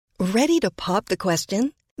Ready to pop the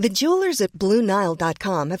question? The jewelers at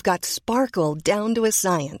BlueNile.com have got sparkle down to a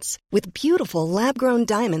science with beautiful lab-grown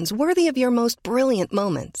diamonds worthy of your most brilliant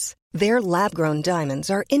moments. Their lab-grown diamonds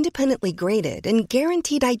are independently graded and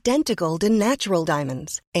guaranteed identical to natural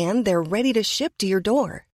diamonds, and they're ready to ship to your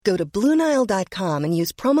door. Go to BlueNile.com and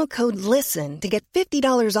use promo code LISTEN to get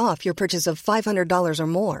 $50 off your purchase of $500 or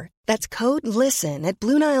more. That's code LISTEN at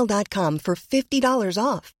BlueNile.com for $50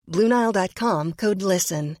 off. BlueNile.com, code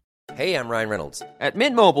LISTEN. Hey, I'm Ryan Reynolds. At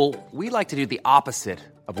Mint Mobile, we like to do the opposite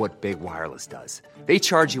of what Big Wireless does. They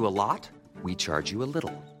charge you a lot, we charge you a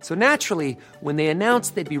little. So naturally, when they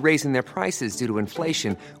announced they'd be raising their prices due to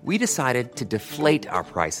inflation, we decided to deflate our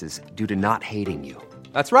prices due to not hating you.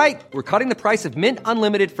 That's right. We're cutting the price of Mint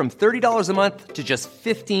Unlimited from $30 a month to just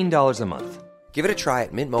 $15 a month. Give it a try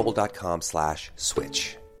at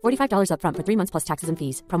mintmobile.com/switch. $45 up front for 3 months plus taxes and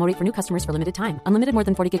fees. Promo rate for new customers for limited time. Unlimited more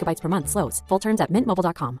than 40 gigabytes per month. Slows full terms at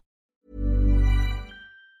mintmobile.com.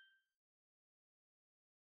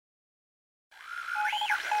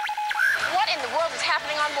 What in the world is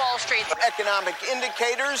happening on Wall Street? Economic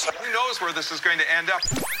indicators. Who knows where this is going to end up?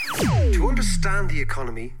 To understand the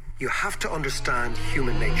economy, you have to understand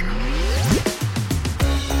human nature.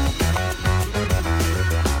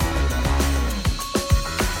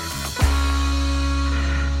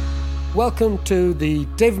 Welcome to the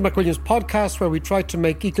David McWilliams podcast, where we try to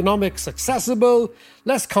make economics accessible,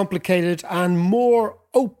 less complicated, and more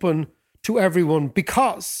open to everyone,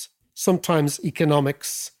 because sometimes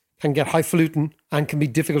economics can get highfalutin and can be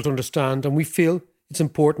difficult to understand, and we feel it's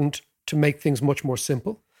important to make things much more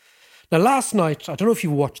simple. Now, last night, I don't know if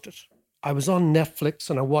you watched it, I was on Netflix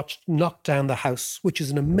and I watched Knock Down the House, which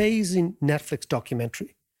is an amazing Netflix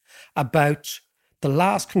documentary about the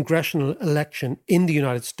last congressional election in the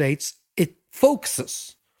United States. It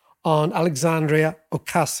focuses on Alexandria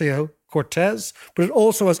Ocasio-Cortez, but it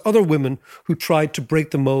also has other women who tried to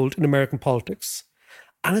break the mold in American politics.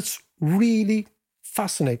 And it's really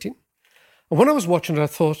fascinating. And when I was watching it, I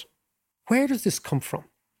thought, where does this come from?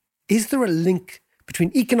 Is there a link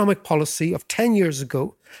between economic policy of 10 years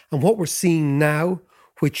ago and what we're seeing now,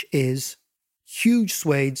 which is huge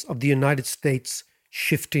swathes of the United States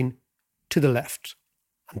shifting to the left?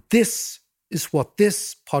 And this is what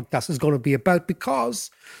this podcast is going to be about, because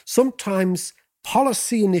sometimes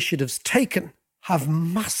policy initiatives taken have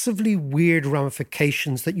massively weird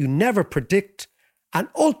ramifications that you never predict and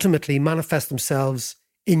ultimately manifest themselves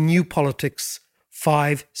in new politics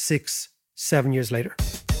 5, 6, 7 years later.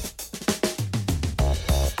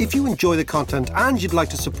 If you enjoy the content and you'd like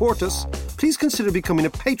to support us, please consider becoming a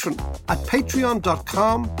patron at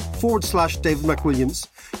patreon.com/David McWilliams.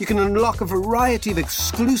 You can unlock a variety of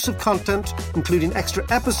exclusive content, including extra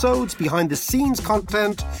episodes, behind-the-scenes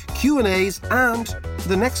content, Q&As, and, for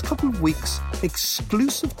the next couple of weeks,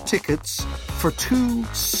 exclusive tickets for 2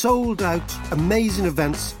 sold-out amazing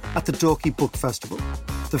events at the Dalkey Book Festival.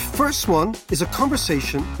 The first one is a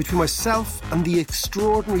conversation between myself and the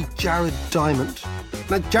extraordinary Jared Diamond.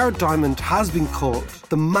 Now, Jared Diamond has been called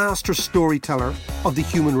the master storyteller of the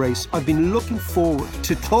human race. I've been looking forward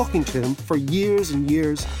to talking to him for years and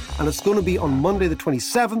years, and it's going to be on Monday the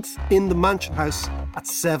 27th in the Mansion House at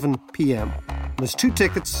 7 p.m. There's 2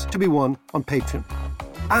 tickets to be won on Patreon.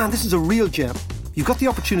 And this is a real gem. You've got the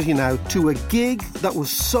opportunity now to a gig that was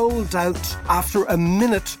sold out after a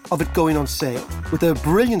minute of it going on sale, with a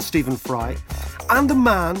brilliant Stephen Fry and a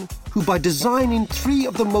man who, by designing 3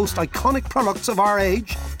 of the most iconic products of our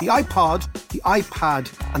age, the iPod, the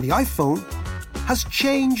iPad and the iPhone, has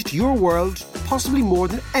changed your world possibly more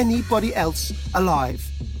than anybody else alive.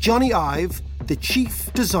 Johnny Ive, the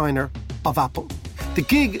chief designer of Apple. The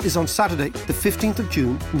gig is on Saturday, the 15th of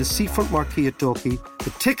June, in the Seafront Marquee at Dalkey.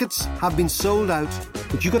 The tickets have been sold out,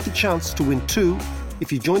 but you got the chance to win 2 if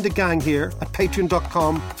you join the gang here at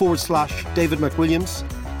patreon.com/David McWilliams.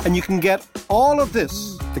 And you can get all of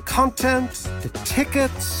this, the content, the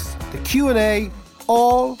tickets, the Q&A,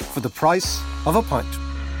 all for the price of a pint.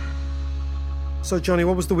 So, Johnny,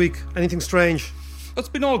 what was the week? Anything strange? It's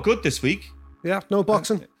been all good this week. Yeah, no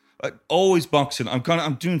boxing? Always boxing.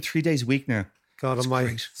 I'm doing 3 days a week now. God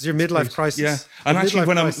almighty. It's your midlife crisis. Yeah. And actually,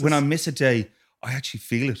 when I miss a day, I actually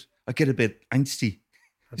feel it. I get a bit angsty.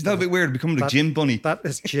 Isn't that a bit weird, becoming a gym bunny? That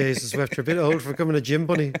is Jesus. You're a bit old for becoming a gym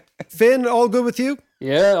bunny. Finn, all good with you?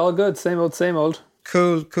 Yeah, all good. Same old, same old.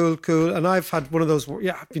 Cool. And I've had one of those,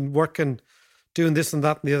 I've been working, doing this and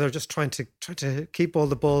that and the other, just trying to keep all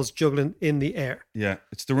the balls juggling in the air. Yeah,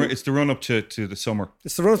 it's the run up to the summer.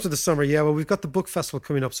 It's the run up to the summer, yeah. Well, we've got the book festival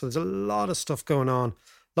coming up, so there's a lot of stuff going on.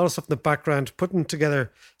 A lot of stuff in the background, putting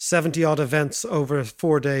together 70 odd events over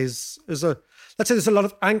 4 days. Let's let's say there's a lot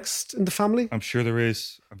of angst in the family. I'm sure there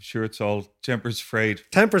is. I'm sure it's all temper's frayed.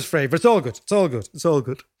 Temper's frayed, but it's all good. It's all good. It's all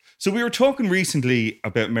good. So we were talking recently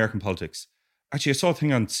about American politics. Actually, I saw a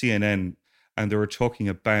thing on CNN and they were talking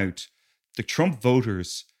about the Trump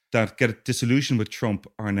voters that get disillusioned with Trump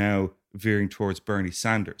are now veering towards Bernie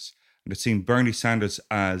Sanders. And they're seeing Bernie Sanders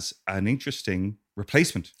as an interesting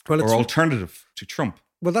replacement or alternative to Trump.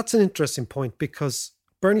 Well, that's an interesting point because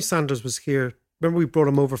Bernie Sanders was here. Remember we brought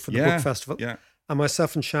him over for the book festival? Yeah. And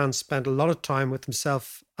myself and Shan spent a lot of time with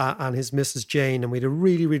himself and his Mrs. Jane. And we had a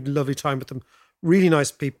really, really lovely time with them. Really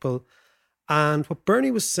nice people. And what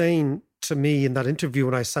Bernie was saying to me in that interview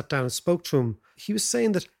when I sat down and spoke to him, he was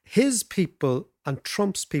saying that his people and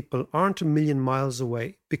Trump's people aren't a million miles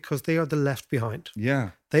away because they are the left behind. Yeah.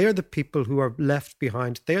 They are the people who are left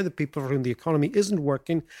behind. They are the people for whom the economy isn't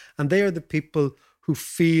working. And they are the people who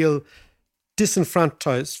feel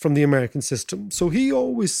disenfranchised from the American system. So he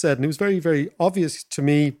always said, and it was very, very obvious to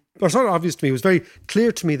me, or it's not obvious to me, it was very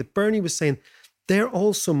clear to me that Bernie was saying, they're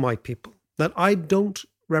also my people. That I don't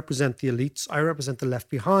represent the elites. I represent the left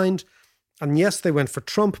behind. And yes, they went for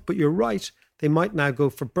Trump, but you're right. They might now go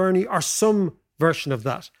for Bernie or some version of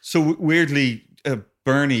that. So weirdly,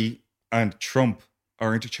 Bernie and Trump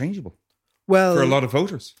are interchangeable. Well, for a lot of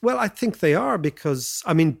voters. Well, I think they are because,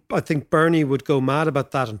 I mean, I think Bernie would go mad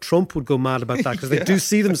about that and Trump would go mad about that because they do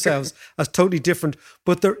see themselves as totally different.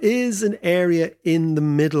 But there is an area in the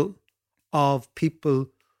middle of people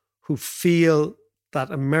who feel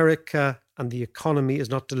that America and the economy is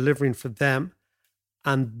not delivering for them.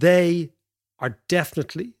 And they are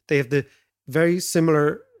definitely, they have the very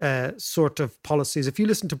similar sort of policies. If you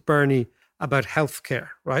listen to Bernie about healthcare,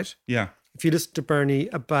 right? Yeah. If you listen to Bernie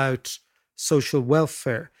about social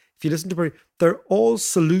welfare, if you listen to Bernie, they're all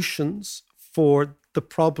solutions for the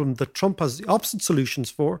problem that Trump has the opposite solutions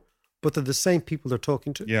for, but they're the same people they're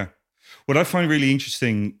talking to. Yeah. What I find really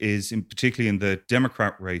interesting is, particularly in the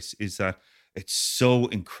Democrat race, is that it's so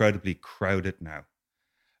incredibly crowded now.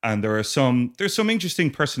 And there's some interesting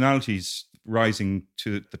personalities rising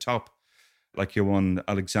to the top, like your one,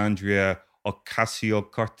 Alexandria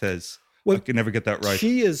Ocasio-Cortez. Well, I can never get that right.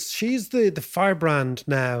 She's the firebrand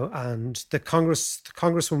now, and the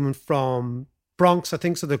congresswoman from Bronx, I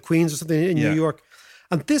think, so the Queens or something in New York.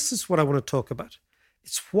 And this is what I want to talk about.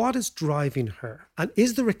 It's what is driving her, and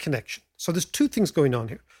is there a connection? So there's two things going on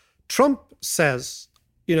here. Trump says,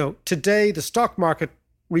 you know, today the stock market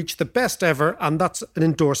reached the best ever, and that's an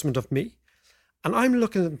endorsement of me. And I'm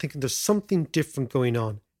looking at it and thinking there's something different going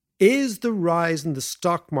on. Is the rise in the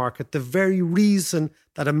stock market the very reason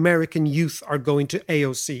that American youth are going to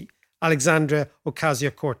AOC, Alexandria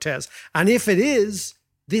Ocasio-Cortez? And if it is,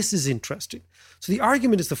 this is interesting. So the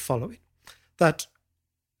argument is the following, that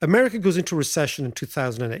America goes into recession in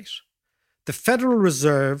 2008. The Federal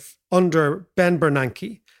Reserve under Ben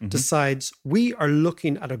Bernanke decides we are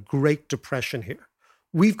looking at a Great Depression here.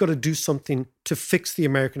 We've got to do something to fix the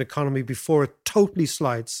American economy before it totally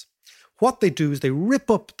slides. What they do is they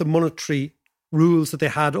rip up the monetary rules that they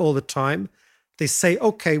had all the time. They say,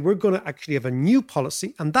 okay, we're going to actually have a new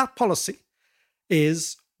policy. And that policy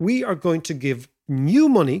is we are going to give new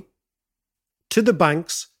money to the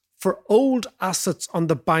banks for old assets on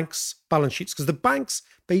the banks' balance sheets. Because the banks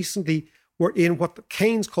basically were in what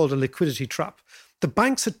Keynes called a liquidity trap. The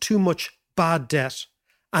banks had too much bad debt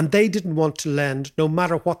and they didn't want to lend no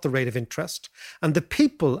matter what the rate of interest. And the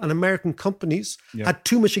people and American companies had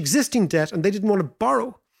too much existing debt and they didn't want to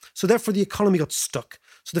borrow. So therefore the economy got stuck.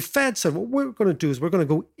 So the Fed said, what we're going to do is we're going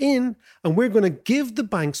to go in and we're going to give the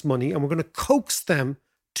banks money and we're going to coax them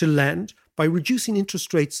to lend by reducing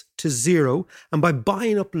interest rates to zero and by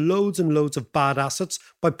buying up loads and loads of bad assets,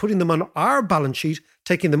 by putting them on our balance sheet,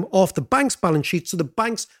 taking them off the bank's balance sheet so the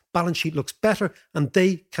bank's balance sheet looks better and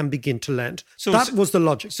they can begin to lend. So that was the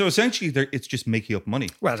logic. So essentially it's just making up money.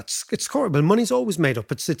 Well, it's horrible. Money's always made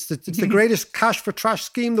up. It's the greatest cash for trash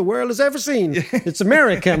scheme the world has ever seen. It's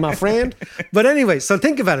America, my friend. But anyway, so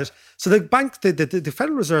think about it. So the bank, the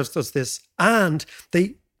Federal Reserve does this, and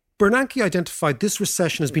Bernanke identified this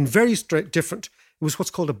recession as being very different. It was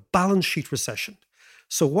what's called a balance sheet recession.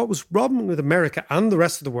 So what was wrong with America and the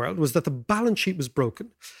rest of the world was that the balance sheet was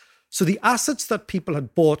broken. So the assets that people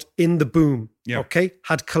had bought in the boom,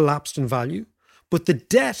 had collapsed in value. But the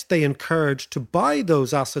debt they incurred to buy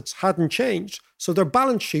those assets hadn't changed. So their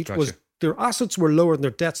balance sheet their assets were lower than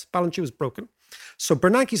their debts. Balance sheet was broken. So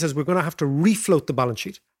Bernanke says we're going to have to refloat the balance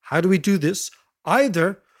sheet. How do we do this?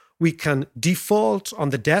 Either we can default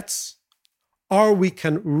on the debts or we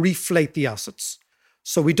can reflate the assets.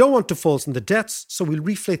 So we don't want defaults on the debts, so we'll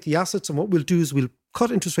reflate the assets, and what we'll do is we'll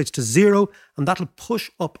cut interest rates to zero, and that'll push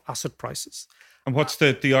up asset prices. And what's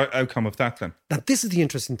the outcome of that then? Now, this is the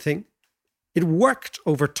interesting thing. It worked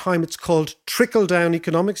over time. It's called trickle-down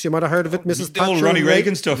economics. You might have heard of it, Mrs. The Thatcher. old Ronnie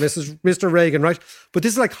Reagan stuff. Mr. Reagan, right? But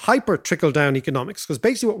this is like hyper trickle-down economics, because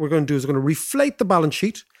basically what we're going to do is we're going to reflate the balance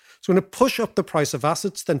sheet. So we're going to push up the price of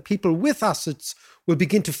assets. Then people with assets will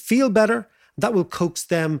begin to feel better. That will coax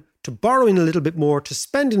them to borrowing a little bit more, to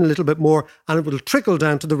spending a little bit more, and it will trickle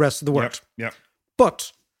down to the rest of the world. Yep.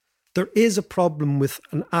 But there is a problem with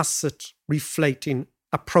an asset reflating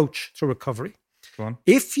approach to recovery. Go on.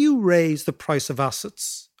 If you raise the price of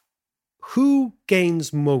assets, who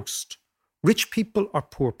gains most? Rich people or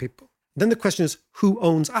poor people? Then the question is, who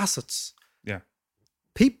owns assets? Yeah.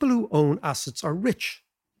 People who own assets are rich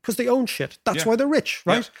because they own shit. That's why they're rich,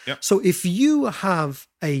 right? Yeah. So if you have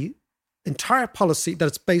a entire policy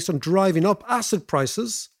that's based on driving up asset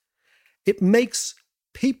prices, it makes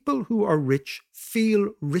people who are rich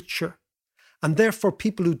feel richer. And therefore,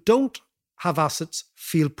 people who don't have assets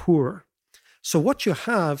feel poorer. So what you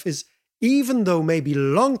have is, even though maybe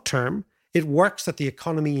long term, it works that the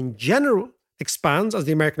economy in general expands, as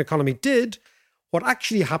the American economy did, what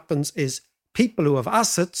actually happens is people who have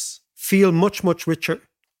assets feel much, much richer.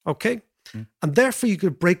 Okay? And therefore, you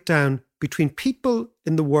could break down between people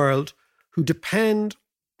in the world who depend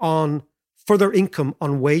on for their income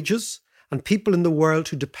on wages, and people in the world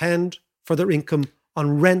who depend for their income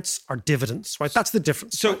on rents or dividends, right? That's the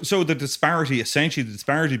difference. So the disparity, essentially the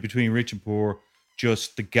disparity between rich and poor,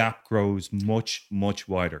 just the gap grows much, much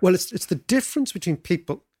wider. Well, it's the difference between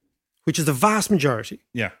people, which is the vast majority,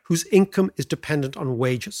 whose income is dependent on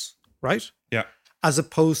wages, right? Yeah. As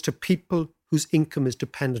opposed to people whose income is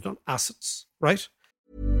dependent on assets, right?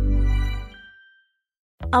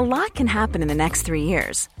 A lot can happen in the next 3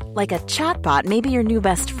 years. Like a chatbot may be your new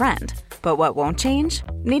best friend. But what won't change?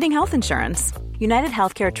 Needing health insurance. United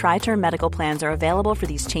Healthcare Tri-Term Medical Plans are available for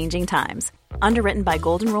these changing times. Underwritten by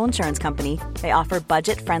Golden Rule Insurance Company, they offer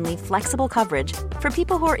budget-friendly, flexible coverage for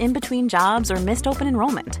people who are in between jobs or missed open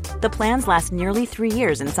enrollment. The plans last nearly 3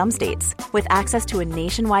 years in some states, with access to a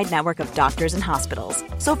nationwide network of doctors and hospitals.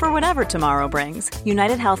 So for whatever tomorrow brings,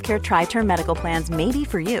 United Healthcare Tri-Term Medical Plans may be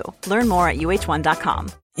for you. Learn more at uh1.com.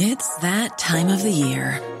 It's that time of the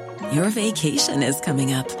year. Your vacation is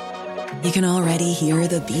coming up. You can already hear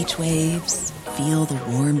the beach waves, feel the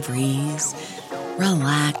warm breeze,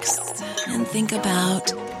 relax, and think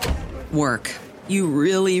about work. You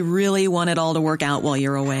really, really want it all to work out while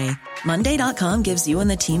you're away. Monday.com gives you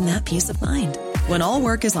and the team that peace of mind. When all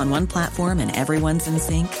work is on one platform and everyone's in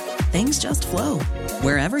sync, things just flow.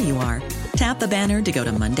 Wherever you are, tap the banner to go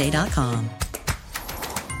to Monday.com.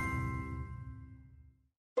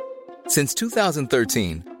 Since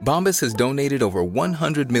 2013, Bombas has donated over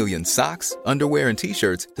 100 million socks, underwear, and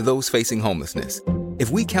T-shirts to those facing homelessness. If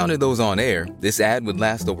we counted those on air, this ad would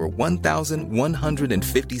last over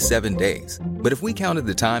 1,157 days. But if we counted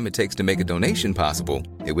the time it takes to make a donation possible,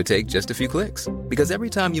 it would take just a few clicks. Because every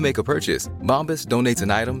time you make a purchase, Bombas donates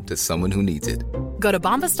an item to someone who needs it. Go to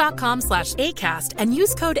bombas.com/ACAST and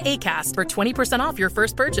use code ACAST for 20% off your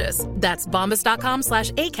first purchase. That's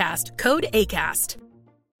bombas.com/ACAST, code ACAST.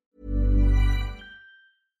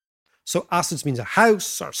 So assets means a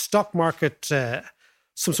house or stock market,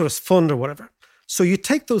 some sort of fund or whatever. So you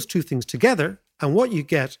take those two things together, and what you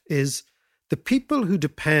get is the people who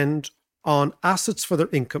depend on assets for their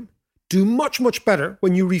income do much, much better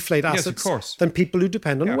when you reflate assets than people who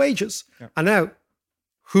depend on wages. Yeah. And now,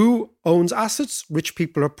 who owns assets? Rich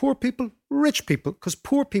people or poor people? Rich people, because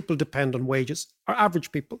poor people depend on wages, or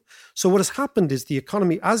average people. So what has happened is the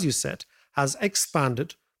economy, as you said, has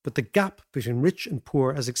expanded, but the gap between rich and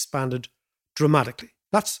poor has expanded dramatically.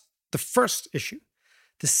 That's the first issue.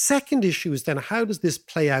 The second issue is then, how does this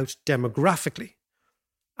play out demographically?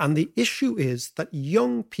 And the issue is that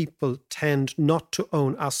young people tend not to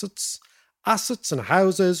own assets. Assets and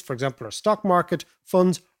houses, for example, our stock market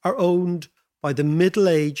funds, are owned by the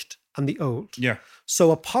middle-aged and the old. Yeah.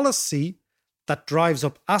 So a policy that drives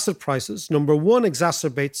up asset prices, number one,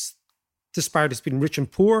 exacerbates disparities between rich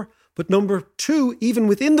and poor. But number two, even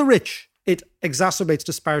within the rich, it exacerbates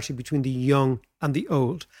disparity between the young and the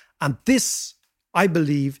old. And this, I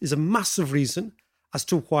believe, is a massive reason as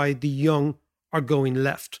to why the young are going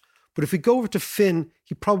left. But if we go over to Finn,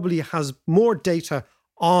 he probably has more data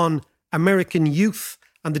on American youth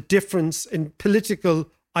and the difference in political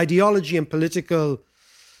ideology and political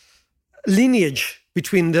lineage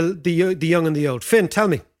between the young and the old. Finn, tell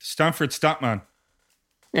me. Stanford Statman.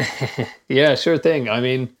 Yeah, sure thing. I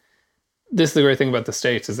mean, this is the great thing about the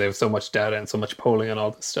States, is they have so much data and so much polling and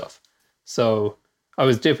all this stuff. So I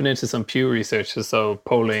was dipping into some Pew research, so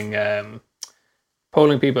polling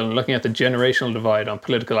people and looking at the generational divide on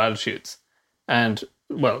political attitudes. And,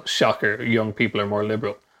 well, shocker, young people are more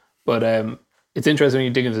liberal. But it's interesting when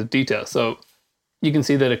you dig into the detail. So you can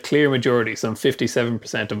see that a clear majority, some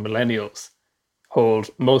 57% of millennials, hold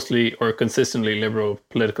mostly or consistently liberal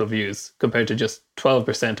political views, compared to just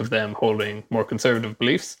 12% of them holding more conservative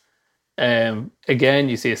beliefs. Again,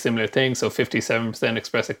 you see a similar thing. So 57%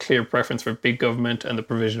 express a clear preference for big government and the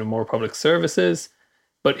provision of more public services.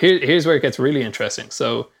 But here's where it gets really interesting.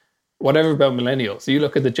 So whatever about millennials, you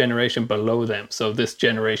look at the generation below them. So this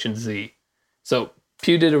Generation Z. So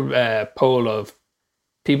Pew did a poll of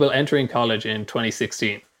people entering college in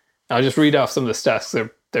 2016. I'll just read off some of the stats.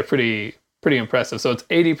 They're pretty impressive. So it's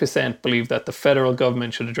 80% believe that the federal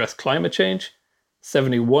government should address climate change.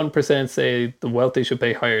 71% say the wealthy should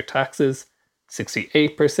pay higher taxes.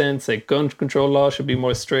 68% say gun control laws should be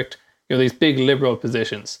more strict. These big liberal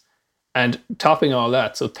positions. And topping all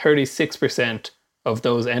that, so 36% of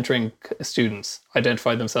those entering students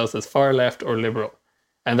identify themselves as far left or liberal.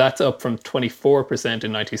 And that's up from 24%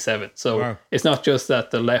 in 97. So wow. It's not just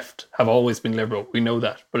that the left have always been liberal. We know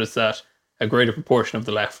that. But it's that a greater proportion of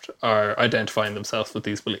the left are identifying themselves with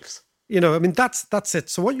these beliefs. That's it.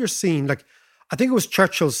 So what you're seeing, I think it was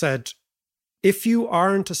Churchill said, if you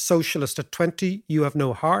aren't a socialist at 20, you have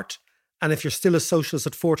no heart. And if you're still a socialist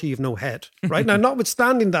at 40, you have no head. Right? Now,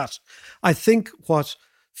 notwithstanding that, I think what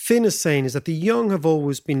Finn is saying is that the young have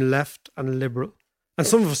always been left and liberal. And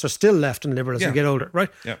some of us are still left and liberal as we get older, right?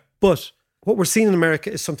 Yeah. But what we're seeing in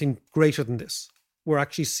America is something greater than this. We're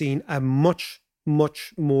actually seeing a much,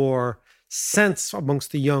 much more sense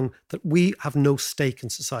amongst the young that we have no stake in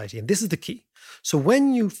society. And this is the key. So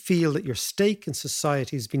when you feel that your stake in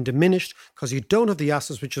society has been diminished because you don't have the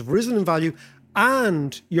assets which have risen in value,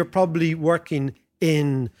 and you're probably working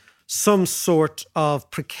in some sort of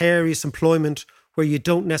precarious employment where you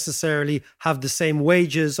don't necessarily have the same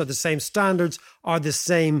wages or the same standards or the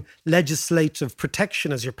same legislative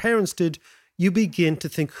protection as your parents did, you begin to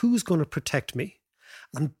think, who's going to protect me?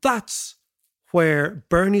 And that's where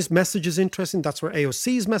Bernie's message is interesting. That's where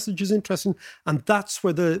AOC's message is interesting. And that's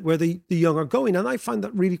where the young are going. And I find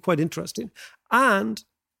that really quite interesting. And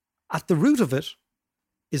at the root of it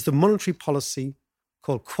is the monetary policy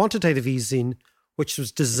called quantitative easing, which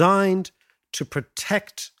was designed to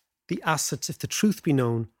protect the assets, if the truth be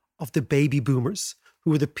known, of the baby boomers,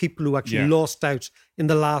 who were the people who actually lost out in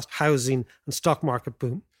the last housing and stock market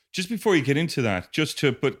boom. Just before you get into that,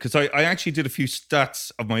 because I actually did a few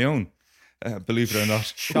stats of my own, believe it or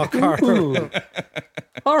not. Shocker.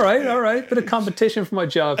 All right. Bit of competition for my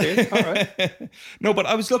job here. All right. No, but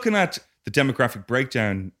I was looking at the demographic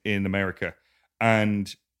breakdown in America.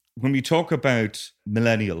 And when we talk about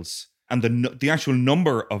millennials and the actual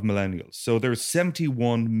number of millennials, so there are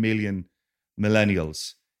 71 million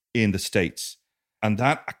millennials in the States. And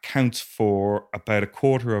that accounts for about a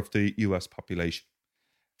quarter of the US population.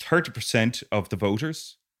 30% of the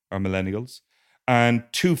voters are millennials, and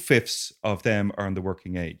 2/5 of them are in the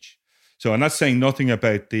working age. So I'm not saying nothing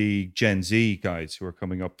about the Gen Z guys who are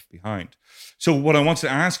coming up behind. So what I want to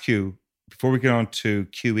ask you before we get on to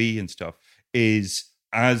QE and stuff is,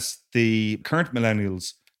 as the current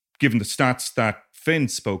millennials, given the stats that Finn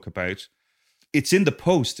spoke about, it's in the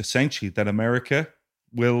post essentially that America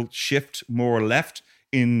will shift more left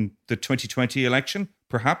in the 2020 election,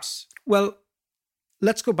 perhaps? Well,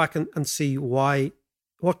 let's go back and see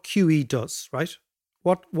what QE does, right?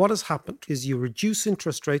 What has happened is you reduce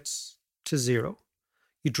interest rates to zero.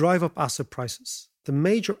 You drive up asset prices. The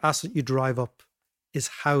major asset you drive up is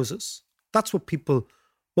houses. That's what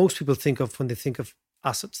most people think of when they think of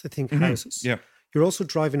assets. They think houses. Yeah. You're also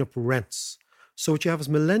driving up rents. So what you have is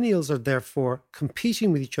millennials are therefore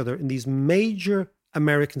competing with each other in these major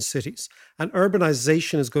American cities. And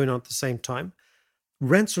urbanization is going on at the same time.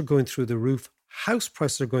 Rents are going through the roof. House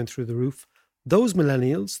prices are going through the roof. Those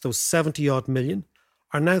millennials, those 70 odd million,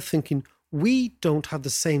 are now thinking, we don't have the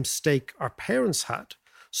same stake our parents had.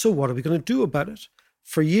 So what are we going to do about it?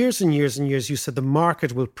 For years and years and years, you said the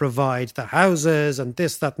market will provide the houses and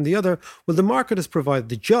this, that, and the other. Well, the market has provided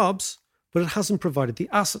the jobs, but it hasn't provided the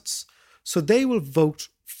assets. So they will vote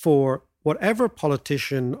for whatever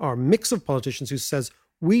politician or mix of politicians who says,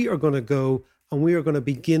 we are going to go and we are going to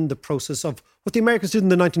begin the process of what the Americans did in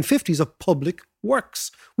the 1950s of public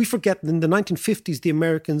works. We forget that in the 1950s, the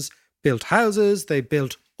Americans built houses, they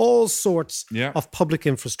built all sorts of public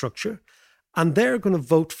infrastructure. And they're going to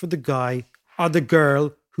vote for the guy or the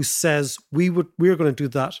girl who says, we're going to do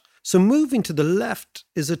that. So moving to the left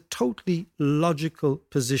is a totally logical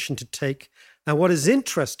position to take. Now, what is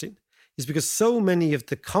interesting is because so many of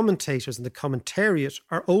the commentators and the commentariat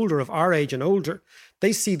are older, of our age and older,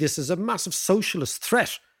 they see this as a massive socialist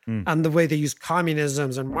threat and the way they use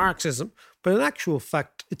communism and Marxism. But in actual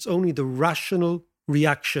fact, it's only the rational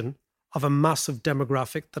reaction of a massive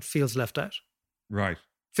demographic that feels left out. Right.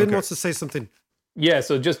 Finn wants to say something. Yeah,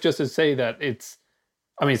 so just to say that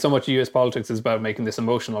so much of US politics is about making this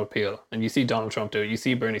emotional appeal. And you see Donald Trump do it. You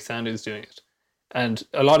see Bernie Sanders doing it. And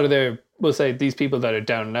a lot of we'll say these people that are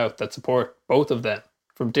down and out that support both of them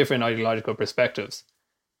from different ideological perspectives,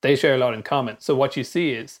 they share a lot in common. So what you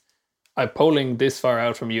see is polling this far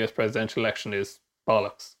out from US presidential election is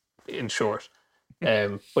bollocks, in short.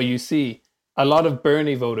 But you see a lot of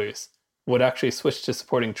Bernie voters would actually switch to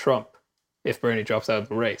supporting Trump if Bernie drops out of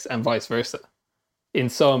the race, and vice versa. In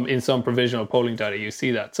some provisional polling data, you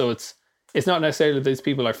see that. So it's not necessarily that these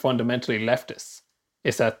people are fundamentally leftists.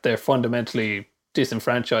 It's that they're fundamentally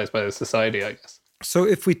disenfranchised by the society, I guess. So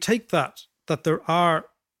if we take that there are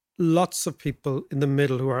lots of people in the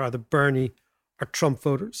middle who are either Bernie or Trump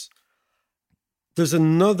voters, there's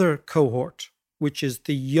another cohort, which is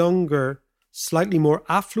the younger, slightly more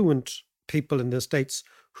affluent people in the States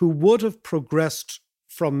who would have progressed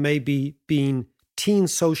from maybe being teen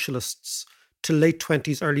socialists to late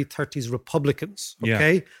 20s, early 30s Republicans,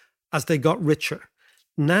 as they got richer.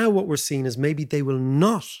 Now what we're seeing is maybe they will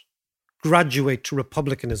not graduate to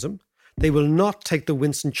republicanism. They will not take the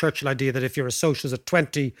Winston Churchill idea that if you're a socialist at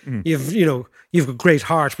 20, you've a great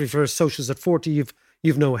heart, but if you're a socialist at 40,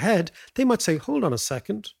 you've no head. They might say, hold on a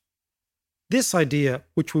second. This idea,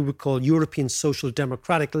 which we would call European Social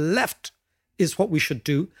Democratic Left, is what we should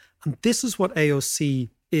do. And this is what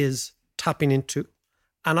AOC is tapping into.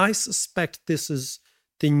 And I suspect this is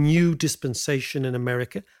the new dispensation in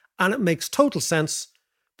America. And it makes total sense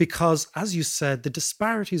because, as you said, the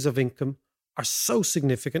disparities of income are so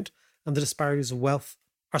significant and the disparities of wealth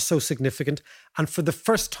are so significant. And for the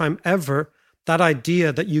first time ever, that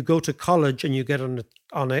idea that you go to college and you get on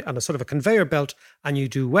a sort of a conveyor belt and you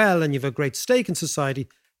do well and you have a great stake in society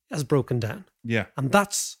has broken down. Yeah. And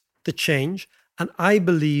that's the change. And I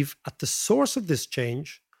believe at the source of this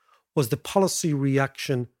change was the policy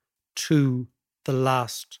reaction to the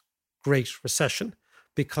last Great Recession.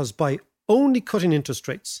 Because by only cutting interest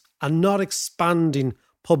rates and not expanding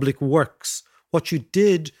public works, what you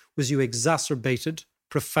did was you exacerbated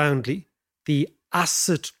profoundly the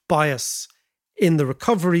asset bias in the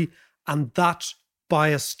recovery, and that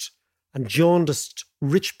biased and jaundiced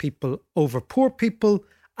rich people over poor people,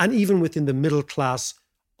 and even within the middle class,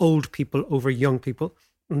 old people over young people.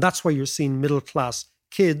 And that's why you're seeing middle class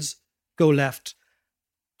kids go left.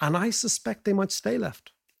 And I suspect they might stay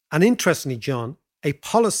left. And interestingly, John, a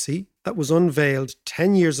policy that was unveiled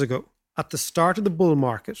 10 years ago at the start of the bull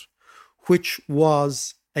market, which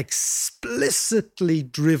was explicitly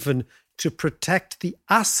driven to protect the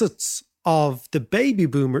assets of the baby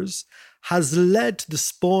boomers, has led to the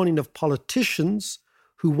spawning of politicians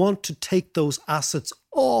who want to take those assets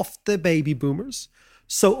off the baby boomers.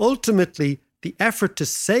 So ultimately, the effort to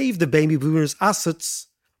save the baby boomers' assets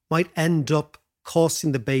might end up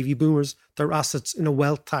costing the baby boomers their assets in a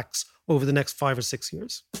wealth tax over the next 5 or 6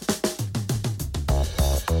 years.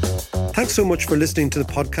 Thanks so much for listening to the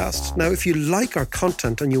podcast. Now, if you like our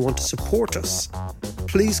content and you want to support us,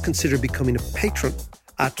 please consider becoming a patron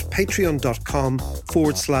at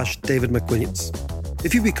patreon.com/David McWilliams.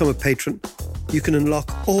 If you become a patron, you can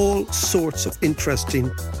unlock all sorts of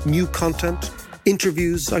interesting new content,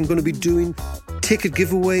 interviews I'm going to be doing, ticket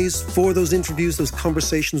giveaways for those interviews, those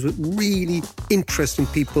conversations with really interesting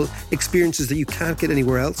people, experiences that you can't get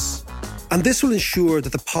anywhere else. And this will ensure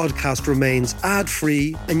that the podcast remains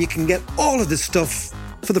ad-free and you can get all of this stuff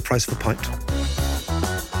for the price of a pint.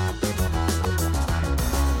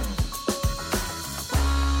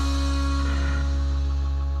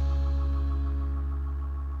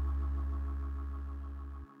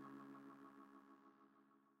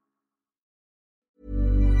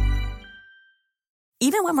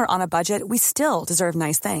 Even when we're on a budget, we still deserve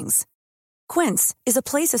nice things. Quince is a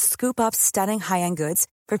place to scoop up stunning high-end goods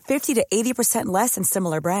for 50 to 80% less than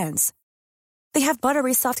similar brands. They have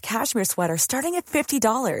buttery soft cashmere sweaters starting at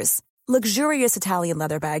 $50, luxurious Italian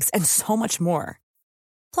leather bags, and so much more.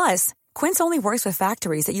 Plus, Quince only works with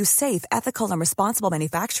factories that use safe, ethical, and responsible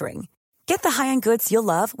manufacturing. Get the high-end goods you'll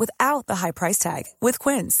love without the high price tag with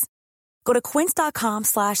Quince. Go to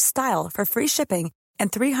quince.com/style for free shipping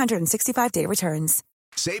and 365-day returns.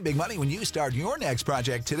 Save big money when you start your next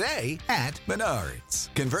project today at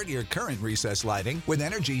Menards. Convert your current recessed lighting with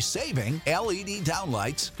energy-saving LED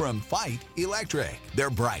downlights from Fight Electric. They're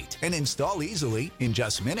bright and install easily in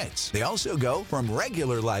just minutes. They also go from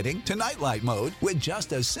regular lighting to nightlight mode with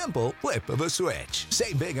just a simple flip of a switch.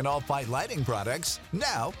 Save big on all Fight lighting products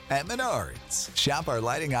now at Menards. Shop our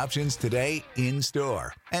lighting options today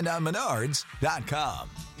in-store and on Menards.com.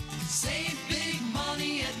 Save big